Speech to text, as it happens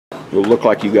It looked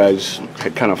like you guys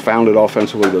had kind of found it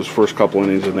offensively those first couple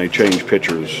innings, and they changed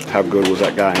pitchers. How good was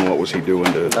that guy, and what was he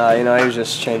doing to? You know, he was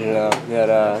just changing it up. He had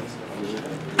a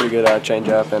pretty good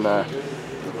changeup, and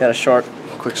he had a short,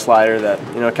 quick slider that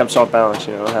kept us off balance.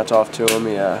 Hats off to him.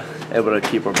 He able to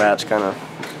keep our bats kind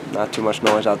of not too much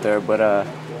noise out there. But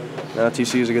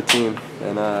TCU is a good team,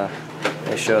 and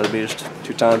they showed to beat us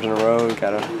 2 times in a row. We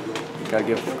gotta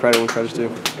give credit when credit's due.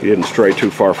 He didn't stray too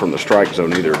far from the strike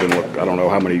zone either. Didn't look, I don't know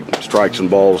how many strikes and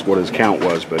balls, what his count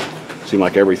was, but it seemed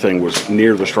like everything was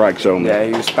near the strike zone. Yeah,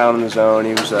 he was pounding the zone.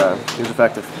 He was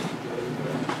effective.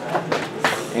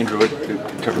 Andrew,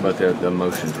 talk about the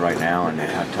emotions right now, and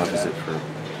how tough is it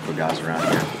for guys around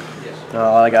here? A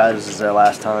lot of guys, this is their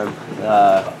last time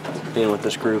being with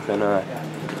this group, and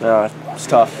it's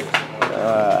tough.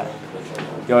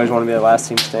 You always want to be the last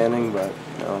team standing, but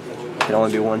you can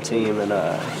only be one team, and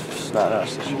it's not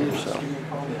us this year. So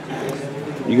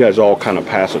you guys all kind of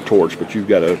pass a torch, but you've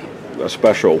got a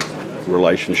special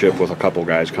relationship with a couple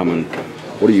guys coming.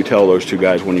 What do you tell those 2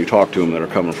 guys when you talk to them that are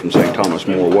coming from St. Thomas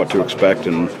more, what to expect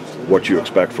and what you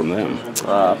expect from them?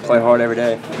 Play hard every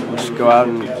day. Just go out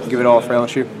and give it all for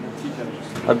LSU.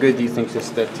 How good do you think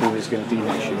that team is going to be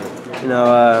next year?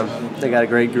 They got a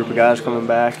great group of guys coming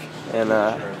back, and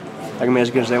they're going to be as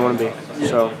good as they want to be.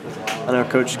 So I know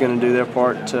Coach is going to do their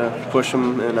part to push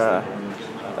them, and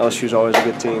LSU is always a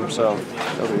good team, so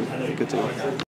they'll be a good team.